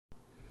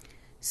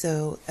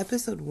So,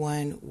 episode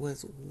one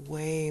was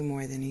way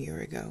more than a year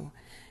ago,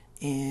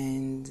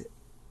 and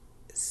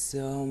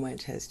so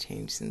much has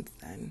changed since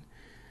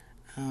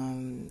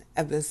then.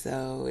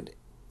 Episode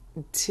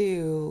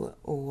two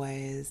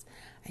was,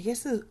 I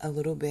guess, a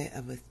little bit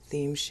of a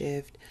theme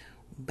shift,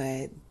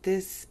 but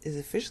this is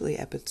officially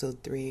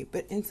episode three,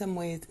 but in some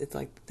ways, it's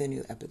like the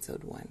new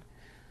episode one.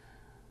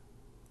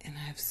 And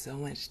I have so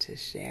much to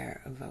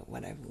share about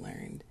what I've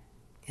learned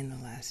in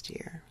the last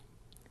year.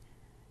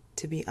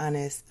 To be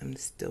honest, I'm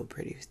still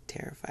pretty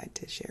terrified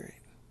to share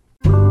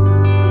it.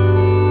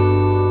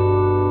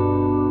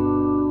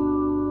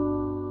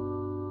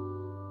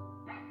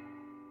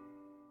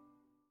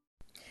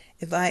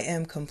 If I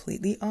am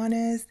completely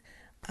honest,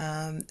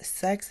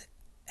 sex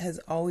has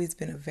always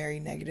been a very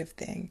negative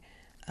thing.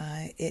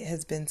 It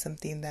has been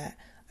something that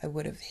I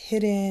would have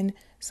hidden,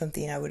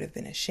 something I would have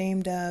been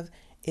ashamed of.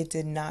 It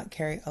did not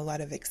carry a lot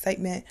of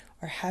excitement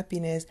or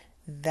happiness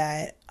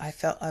that I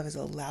felt I was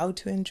allowed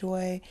to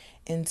enjoy.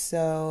 And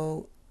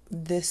so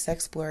this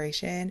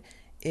exploration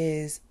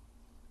is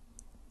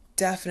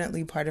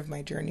definitely part of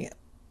my journey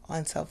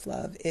on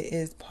self-love. It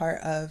is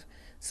part of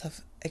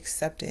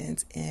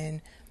self-acceptance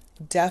and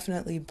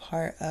definitely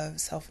part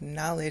of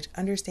self-knowledge,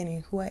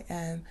 understanding who I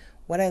am,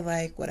 what I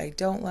like, what I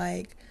don't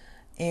like,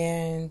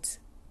 and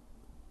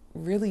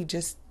really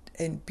just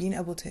and being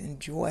able to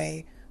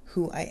enjoy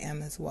who I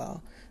am as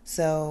well.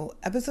 So,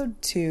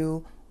 episode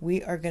two,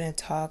 we are going to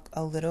talk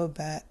a little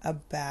bit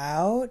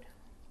about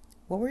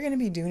what we're going to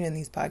be doing in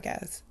these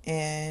podcasts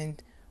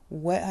and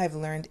what I've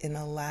learned in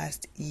the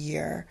last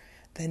year.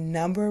 The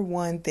number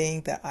one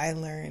thing that I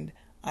learned,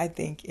 I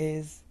think,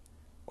 is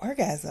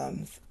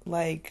orgasms.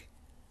 Like,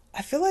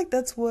 I feel like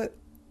that's what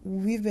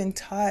we've been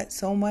taught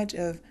so much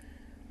of.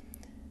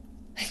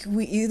 Like,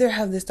 we either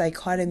have this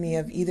dichotomy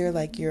of either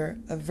like you're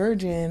a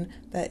virgin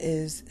that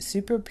is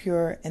super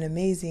pure and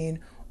amazing,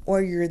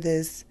 or you're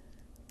this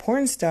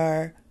porn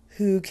star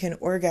who can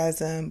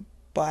orgasm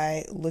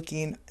by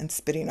looking and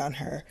spitting on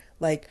her.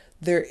 Like,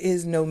 there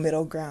is no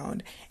middle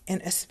ground. And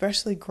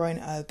especially growing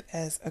up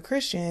as a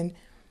Christian,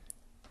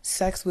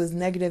 sex was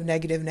negative,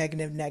 negative,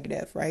 negative,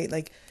 negative, right?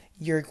 Like,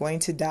 you're going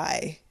to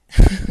die.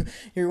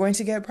 You're going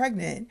to get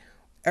pregnant.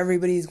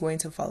 Everybody's going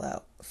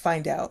to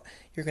find out.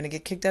 You're going to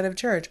get kicked out of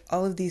church.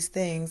 All of these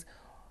things.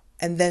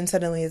 And then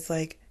suddenly it's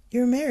like,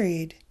 you're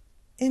married.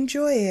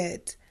 Enjoy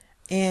it.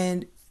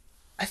 And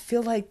I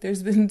feel like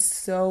there's been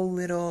so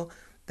little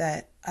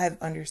that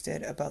I've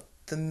understood about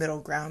the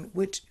middle ground,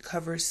 which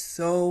covers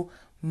so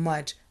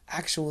much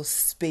actual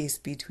space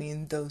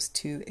between those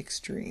two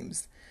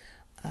extremes.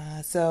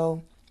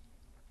 So,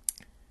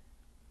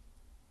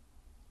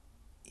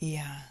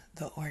 yeah,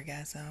 the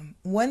orgasm.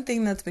 One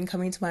thing that's been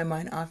coming to my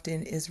mind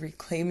often is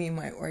reclaiming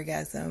my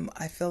orgasm.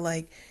 I feel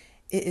like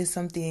it is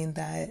something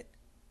that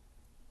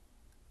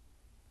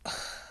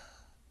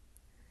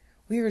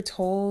we were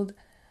told,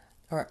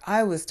 or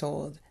I was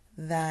told,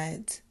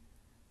 that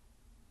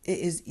it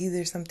is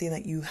either something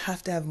that you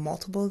have to have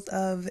multiples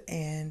of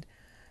and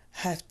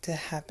have to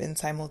happen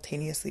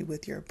simultaneously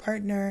with your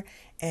partner,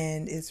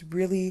 and it's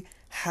really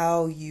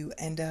how you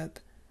end up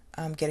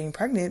getting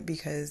pregnant,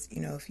 because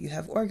if you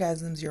have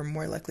orgasms, you're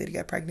more likely to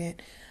get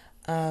pregnant.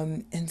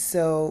 And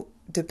so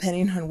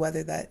depending on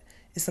whether that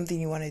is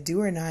something you want to do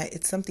or not,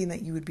 it's something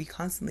that you would be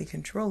constantly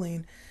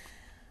controlling.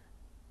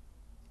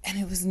 And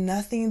it was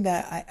nothing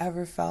that I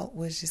ever felt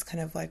was just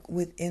kind of like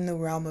within the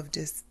realm of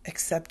just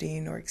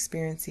accepting or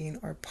experiencing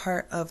or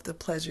part of the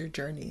pleasure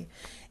journey.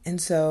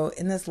 And so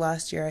in this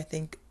last year, I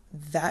think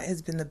that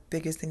has been the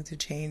biggest thing to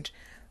change.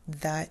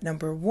 That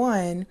number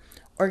one,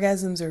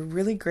 orgasms are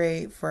really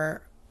great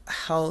for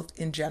health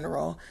in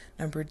general.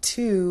 Number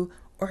two,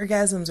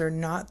 orgasms are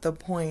not the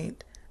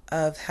point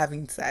of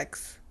having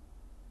sex.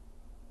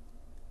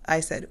 I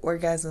said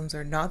orgasms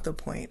are not the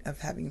point of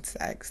having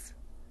sex.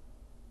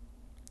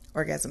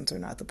 Orgasms are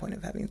not the point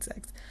of having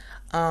sex.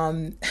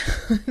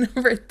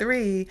 Number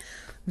three,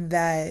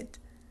 that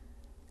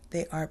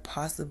they are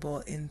possible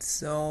in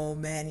so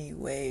many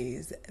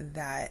ways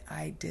that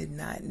I did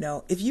not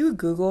know. If you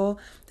Google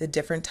the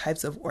different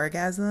types of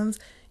orgasms,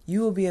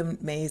 you will be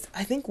amazed.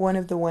 I think one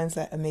of the ones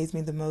that amazed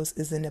me the most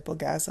is the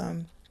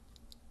nipplegasm.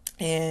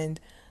 And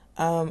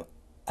I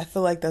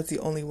feel like that's the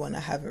only one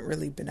I haven't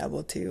really been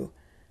able to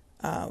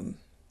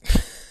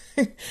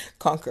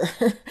conquer,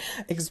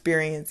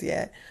 experience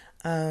yet.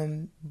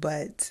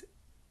 But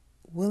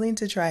willing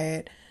to try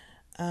it.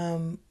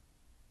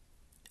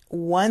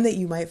 One that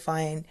you might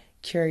find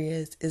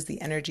curious is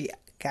the energy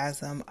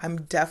gasm.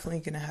 I'm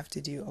definitely going to have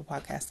to do a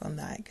podcast on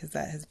that because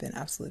that has been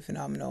absolutely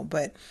phenomenal.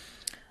 But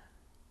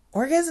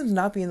orgasms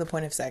not being the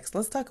point of sex.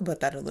 Let's talk about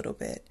that a little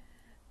bit.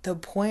 The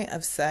point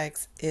of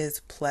sex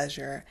is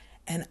pleasure.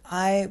 And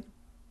I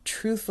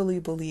truthfully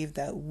believe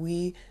that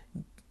we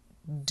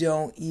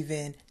don't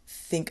even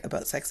think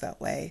about sex that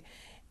way.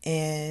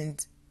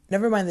 And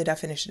never mind the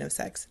definition of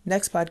sex.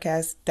 Next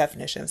podcast,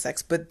 definition of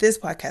sex. But this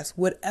podcast,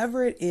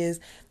 whatever it is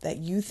that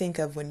you think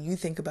of when you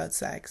think about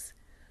sex,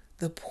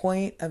 the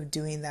point of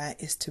doing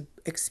that is to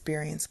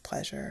experience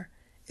pleasure,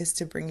 is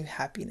to bring you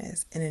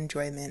happiness and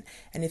enjoyment.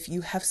 And if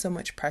you have so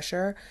much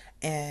pressure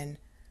and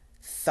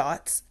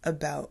thoughts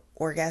about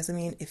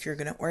orgasming, if you're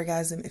going to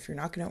orgasm, if you're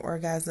not going to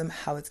orgasm,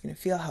 how it's going to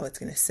feel, how it's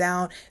going to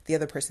sound, if the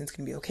other person's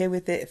going to be okay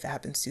with it, if it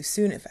happens too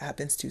soon, if it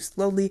happens too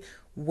slowly,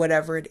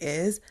 whatever it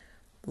is,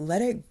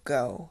 let it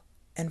go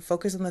and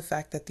focus on the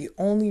fact that the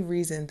only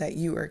reason that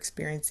you are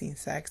experiencing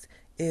sex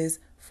is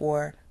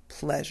for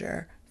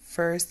pleasure,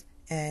 first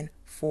and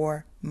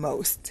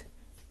foremost.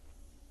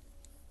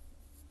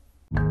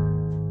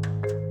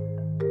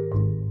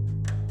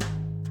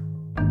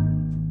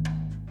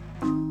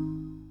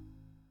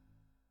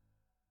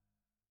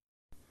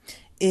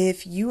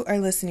 If you are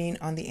listening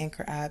on the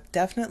Anchor app,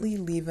 definitely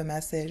leave a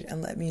message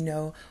and let me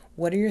know,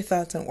 what are your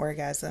thoughts on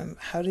orgasm?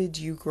 How did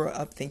you grow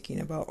up thinking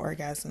about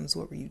orgasms?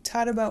 What were you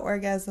taught about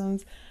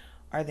orgasms?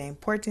 Are they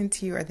important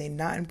to you? Are they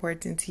not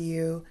important to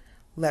you?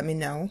 Let me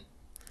know.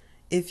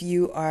 If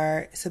you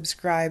are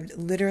subscribed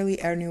literally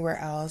anywhere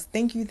else,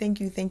 thank you, thank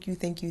you, thank you,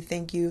 thank you,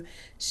 thank you.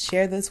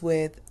 Share this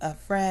with a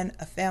friend,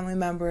 a family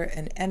member,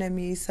 an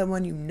enemy,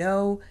 someone you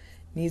know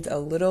needs a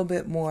little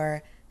bit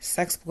more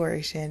sex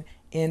exploration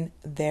in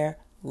their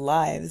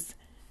lives.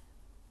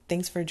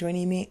 Thanks for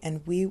joining me,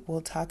 and we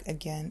will talk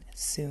again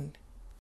soon.